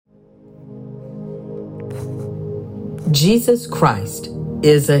Jesus Christ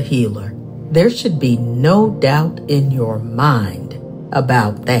is a healer. There should be no doubt in your mind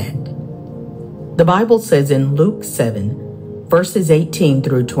about that. The Bible says in Luke 7, verses 18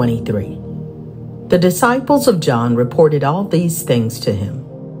 through 23, the disciples of John reported all these things to him.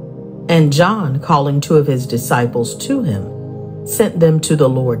 And John, calling two of his disciples to him, sent them to the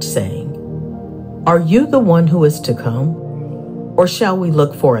Lord, saying, Are you the one who is to come, or shall we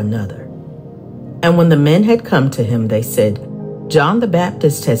look for another? And when the men had come to him, they said, John the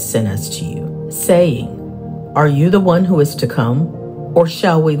Baptist has sent us to you, saying, Are you the one who is to come, or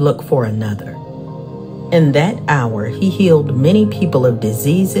shall we look for another? In that hour he healed many people of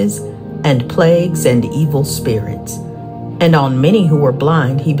diseases and plagues and evil spirits, and on many who were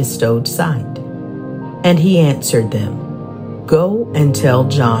blind he bestowed sight. And he answered them, Go and tell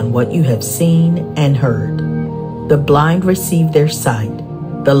John what you have seen and heard. The blind receive their sight,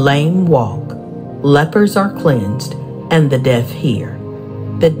 the lame walk, lepers are cleansed, and the deaf hear.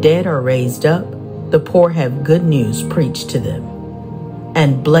 The dead are raised up, the poor have good news preached to them.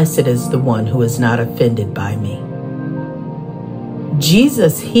 And blessed is the one who is not offended by me.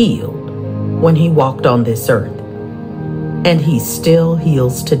 Jesus healed when he walked on this earth, and he still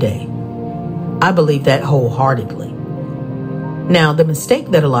heals today. I believe that wholeheartedly. Now, the mistake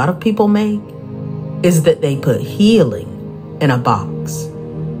that a lot of people make is that they put healing in a box.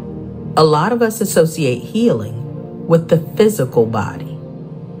 A lot of us associate healing with the physical body.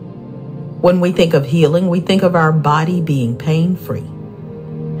 When we think of healing, we think of our body being pain-free.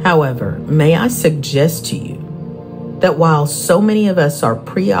 However, may I suggest to you that while so many of us are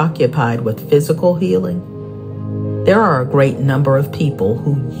preoccupied with physical healing, there are a great number of people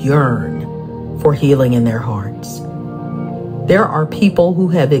who yearn for healing in their hearts. There are people who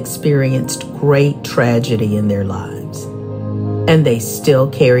have experienced great tragedy in their lives, and they still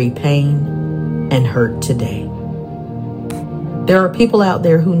carry pain and hurt today. There are people out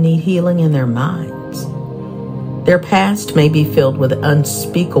there who need healing in their minds. Their past may be filled with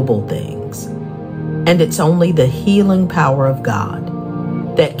unspeakable things, and it's only the healing power of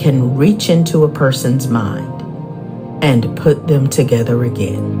God that can reach into a person's mind and put them together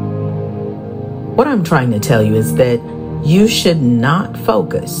again. What I'm trying to tell you is that you should not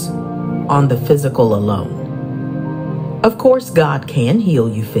focus on the physical alone. Of course, God can heal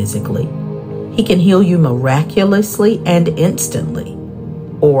you physically. He can heal you miraculously and instantly.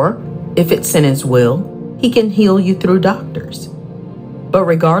 Or, if it's in His will, He can heal you through doctors. But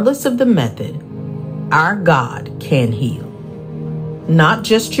regardless of the method, our God can heal. Not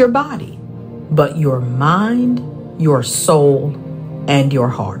just your body, but your mind, your soul, and your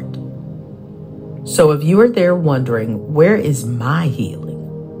heart. So if you are there wondering, where is my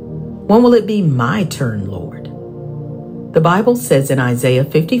healing? When will it be my turn, Lord? The Bible says in Isaiah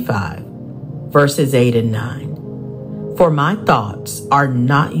 55, verses 8 and 9, For my thoughts are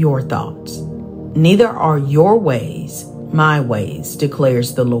not your thoughts, neither are your ways my ways,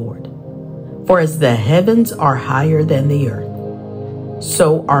 declares the Lord. For as the heavens are higher than the earth,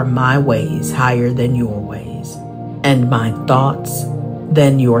 so are my ways higher than your ways, and my thoughts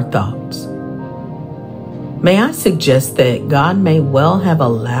than your thoughts. May I suggest that God may well have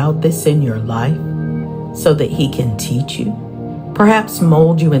allowed this in your life so that He can teach you, perhaps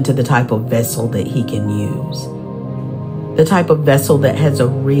mold you into the type of vessel that He can use, the type of vessel that has a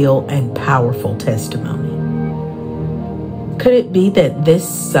real and powerful testimony. Could it be that this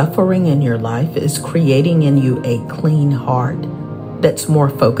suffering in your life is creating in you a clean heart that's more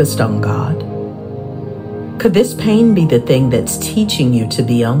focused on God? Could this pain be the thing that's teaching you to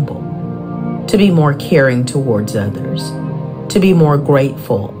be humble, to be more caring towards others, to be more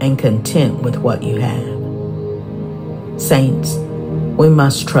grateful and content with what you have? Saints, we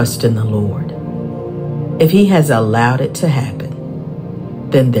must trust in the Lord. If He has allowed it to happen,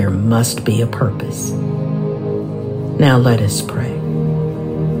 then there must be a purpose. Now let us pray.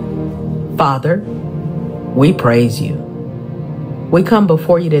 Father, we praise You. We come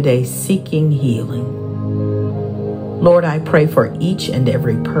before You today seeking healing. Lord, I pray for each and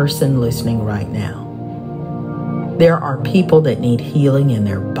every person listening right now. There are people that need healing in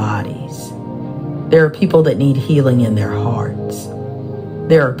their bodies. There are people that need healing in their hearts.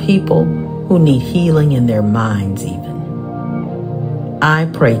 There are people who need healing in their minds even. I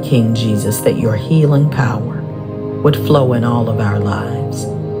pray, King Jesus, that Your healing power would flow in all of our lives.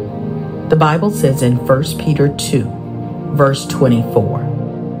 The Bible says in 1 Peter 2, verse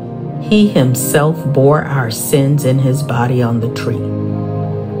 24, He Himself bore our sins in His body on the tree,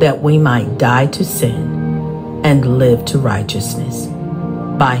 that we might die to sin and live to righteousness.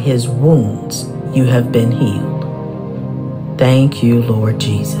 By His wounds you have been healed. Thank You, Lord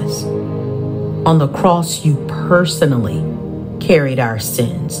Jesus. On the cross, you personally carried our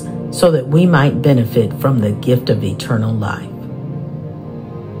sins so that we might benefit from the gift of eternal life.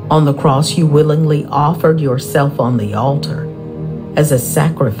 On the cross, you willingly offered yourself on the altar as a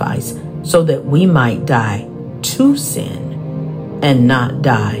sacrifice so that we might die to sin and not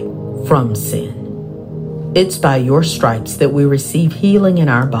die from sin. It's by your stripes that we receive healing in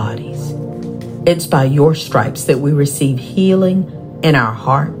our bodies. It's by your stripes that we receive healing in our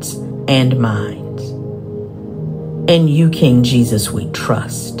hearts and minds. In you, King Jesus, we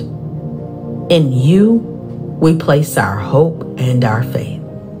trust. In you, we place our hope and our faith.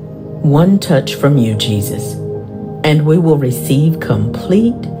 One touch from you, Jesus, and we will receive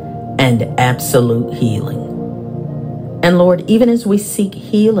complete and absolute healing. And Lord, even as we seek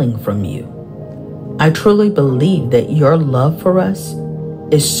healing from you, I truly believe that your love for us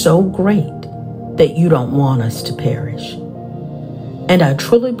is so great that you don't want us to perish. And I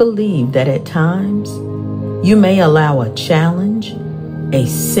truly believe that at times you may allow a challenge, a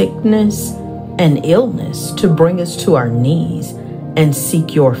sickness, an illness to bring us to our knees and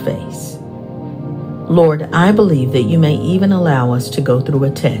seek your face. Lord, I believe that you may even allow us to go through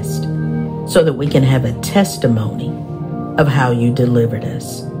a test so that we can have a testimony of how you delivered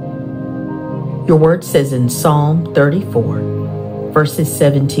us. Your word says in Psalm 34, verses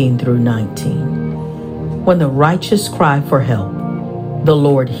 17 through 19, when the righteous cry for help, the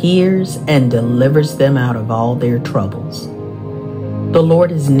Lord hears and delivers them out of all their troubles. The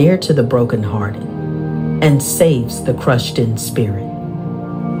Lord is near to the brokenhearted and saves the crushed in spirit.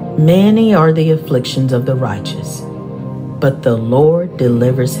 Many are the afflictions of the righteous, but the Lord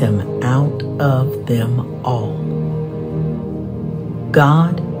delivers him out of them all.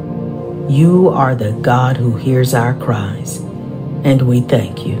 God, you are the God who hears our cries, and we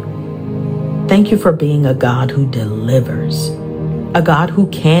thank you. Thank you for being a God who delivers, a God who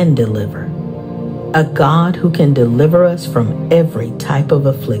can deliver, a God who can deliver us from every type of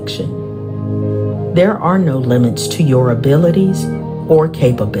affliction. There are no limits to your abilities or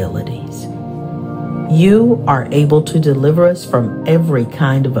capabilities. You are able to deliver us from every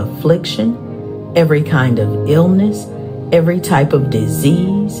kind of affliction, every kind of illness, every type of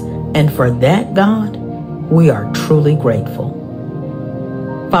disease, and for that, God, we are truly grateful.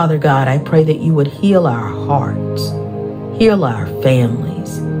 Father God, I pray that you would heal our hearts, heal our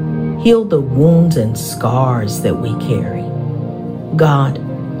families, heal the wounds and scars that we carry. God,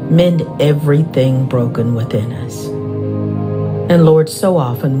 mend everything broken within us. And Lord, so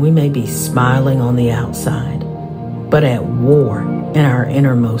often we may be smiling on the outside, but at war in our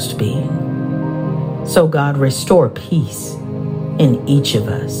innermost being. So God, restore peace in each of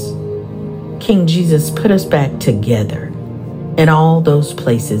us. King Jesus, put us back together in all those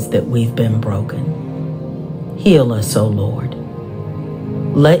places that we've been broken. Heal us, O Lord.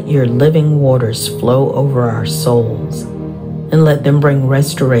 Let your living waters flow over our souls and let them bring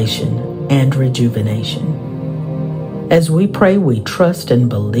restoration and rejuvenation. As we pray, we trust and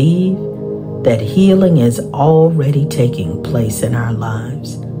believe that healing is already taking place in our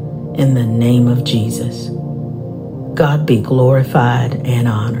lives. In the name of Jesus, God be glorified and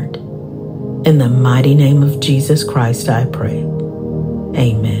honored. In the mighty name of Jesus Christ, I pray.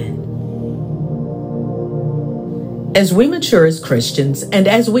 Amen. As we mature as Christians and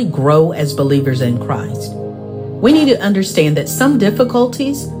as we grow as believers in Christ, we need to understand that some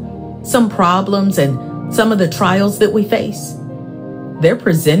difficulties, some problems, and some of the trials that we face, they're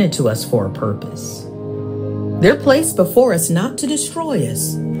presented to us for a purpose. They're placed before us not to destroy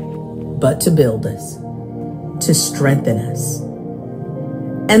us, but to build us, to strengthen us.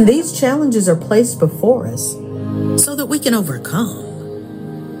 And these challenges are placed before us so that we can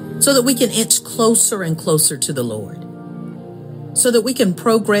overcome, so that we can inch closer and closer to the Lord, so that we can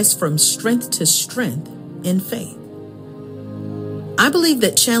progress from strength to strength in faith. I believe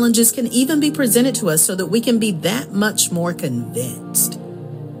that challenges can even be presented to us so that we can be that much more convinced,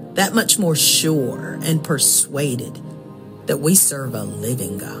 that much more sure and persuaded that we serve a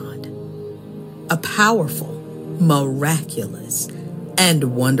living God, a powerful, miraculous,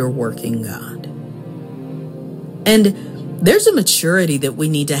 and wonder-working God. And there's a maturity that we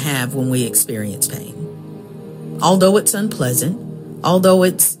need to have when we experience pain. Although it's unpleasant, although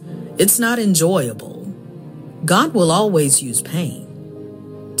it's not enjoyable, God will always use pain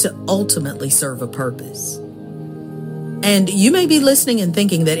to ultimately serve a purpose. And you may be listening and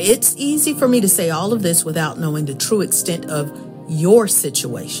thinking that it's easy for me to say all of this without knowing the true extent of your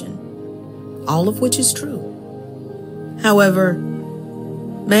situation, all of which is true. However,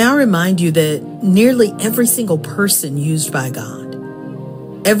 may I remind you that nearly every single person used by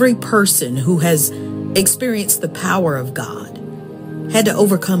God, every person who has experienced the power of God, had to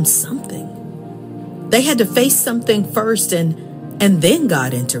overcome something. They had to face something first, and then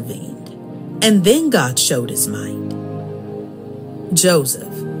God intervened. And then God showed his might.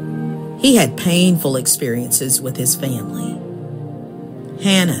 Joseph, he had painful experiences with his family.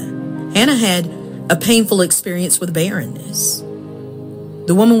 Hannah had a painful experience with barrenness.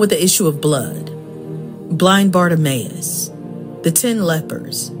 The woman with the issue of blood, blind Bartimaeus, the 10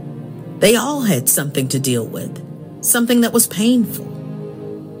 lepers, they all had something to deal with, something that was painful.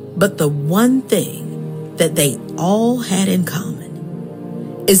 But the one thing that they all had in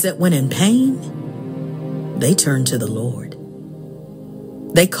common is that when in pain, they turned to the Lord.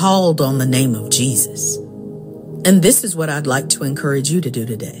 They called on the name of Jesus. And this is what I'd like to encourage you to do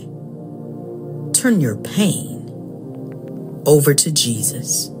today. Turn your pain over to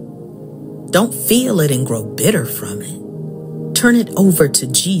Jesus. Don't feel it and grow bitter from it. Turn it over to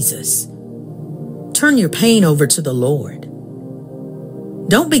Jesus. Turn your pain over to the Lord.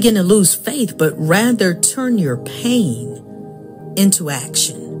 Don't begin to lose faith, but rather turn your pain into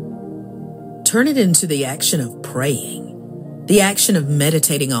action. Turn it into the action of praying, the action of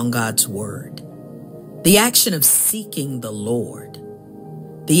meditating on God's word, the action of seeking the Lord,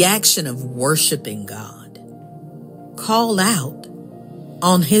 the action of worshiping God. Call out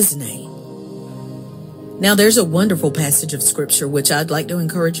on his name. Now, there's a wonderful passage of scripture which I'd like to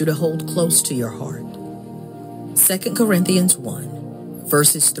encourage you to hold close to your heart. 2 Corinthians 1.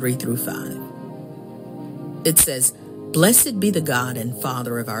 Verses 3 through 5. It says, "Blessed be the God and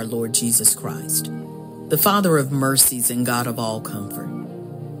Father of our Lord Jesus Christ, the Father of mercies and God of all comfort,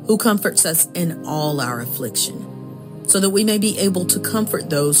 who comforts us in all our affliction, so that we may be able to comfort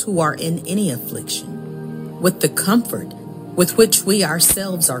those who are in any affliction, with the comfort with which we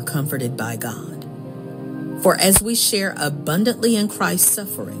ourselves are comforted by God. For as we share abundantly in Christ's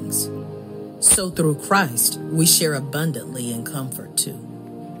sufferings, so through Christ we share abundantly in comfort too."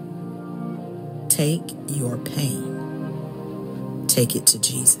 Take your pain. Take it to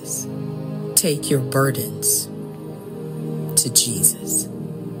Jesus. Take your burdens to Jesus.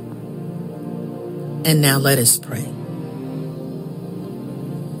 And now let us pray.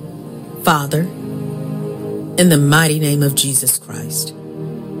 Father, in the mighty name of Jesus Christ,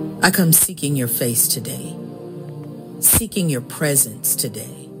 I come seeking your face today, seeking your presence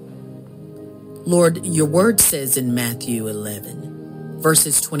today. Lord, your word says in Matthew 11,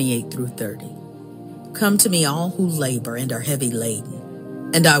 verses 28 through 30, "Come to me all who labor and are heavy laden,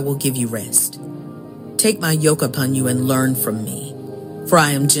 and I will give you rest. Take my yoke upon you and learn from me, for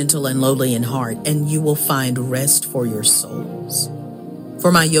I am gentle and lowly in heart, and you will find rest for your souls.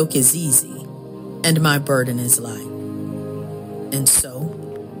 For my yoke is easy, and my burden is light." And so,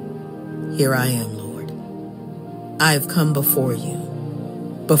 here I am, Lord. I have come before you,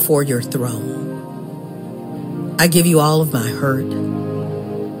 before your throne. I give you all of my hurt.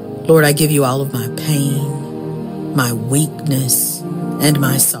 Lord, I give you all of my pain, my weakness, and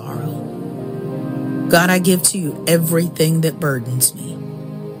my sorrow. God, I give to you everything that burdens me.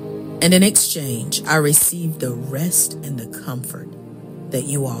 And in exchange, I receive the rest and the comfort that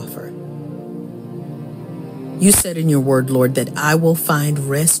you offer. You said in your word, Lord, that I will find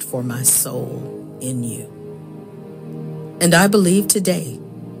rest for my soul in you. And I believe today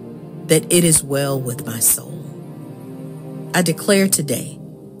that it is well with my soul. I declare today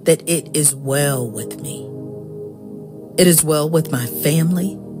that it is well with me. It is well with my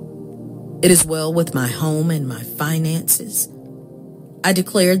family. It is well with my home and my finances. I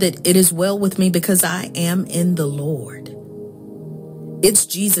declare that it is well with me because I am in the Lord. It's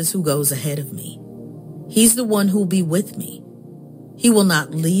Jesus who goes ahead of me. He's the one who will be with me. He will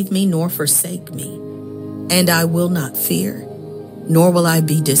not leave me nor forsake me. And I will not fear, nor will I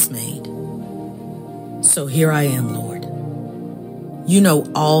be dismayed. So here I am, Lord. You know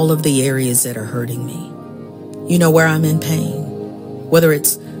all of the areas that are hurting me. You know where I'm in pain, whether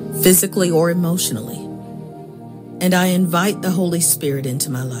it's physically or emotionally. And I invite the Holy Spirit into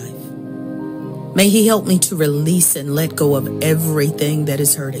my life. May he help me to release and let go of everything that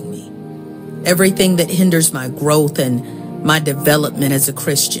is hurting me, everything that hinders my growth and my development as a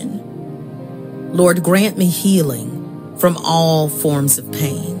Christian. Lord, grant me healing from all forms of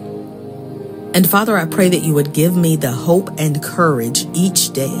pain. And Father, I pray that you would give me the hope and courage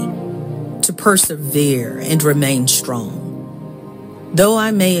each day to persevere and remain strong. Though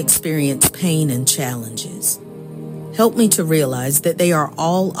I may experience pain and challenges, help me to realize that they are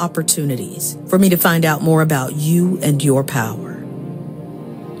all opportunities for me to find out more about you and your power.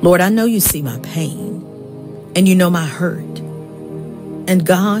 Lord, I know you see my pain and you know my hurt. And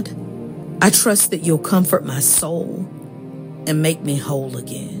God, I trust that you'll comfort my soul and make me whole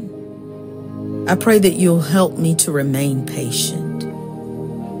again. I pray that you'll help me to remain patient.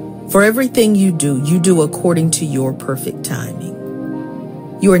 For everything you do according to your perfect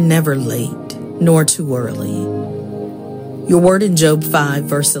timing. You are never late, nor too early. Your word in Job 5,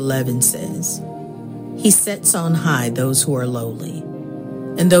 verse 11 says, He sets on high those who are lowly,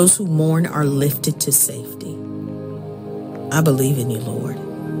 and those who mourn are lifted to safety. I believe in you, Lord.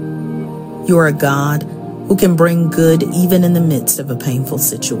 You are a God who can bring good even in the midst of a painful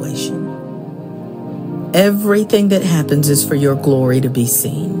situation. Everything that happens is for your glory to be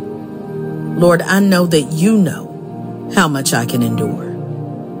seen. Lord, I know that you know how much I can endure.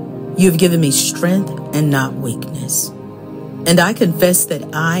 You've given me strength and not weakness. And I confess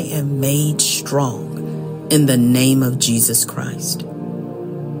that I am made strong in the name of Jesus Christ.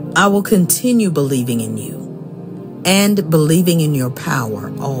 I will continue believing in you and believing in your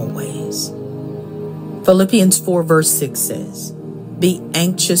power always. Philippians 4 verse 6 says, Be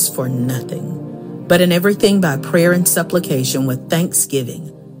anxious for nothing, but in everything by prayer and supplication with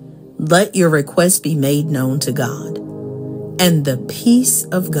thanksgiving, let your requests be made known to God. And the peace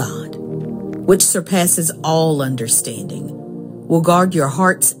of God, which surpasses all understanding, will guard your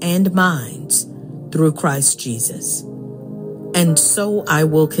hearts and minds through Christ Jesus. And so I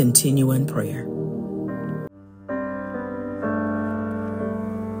will continue in prayer.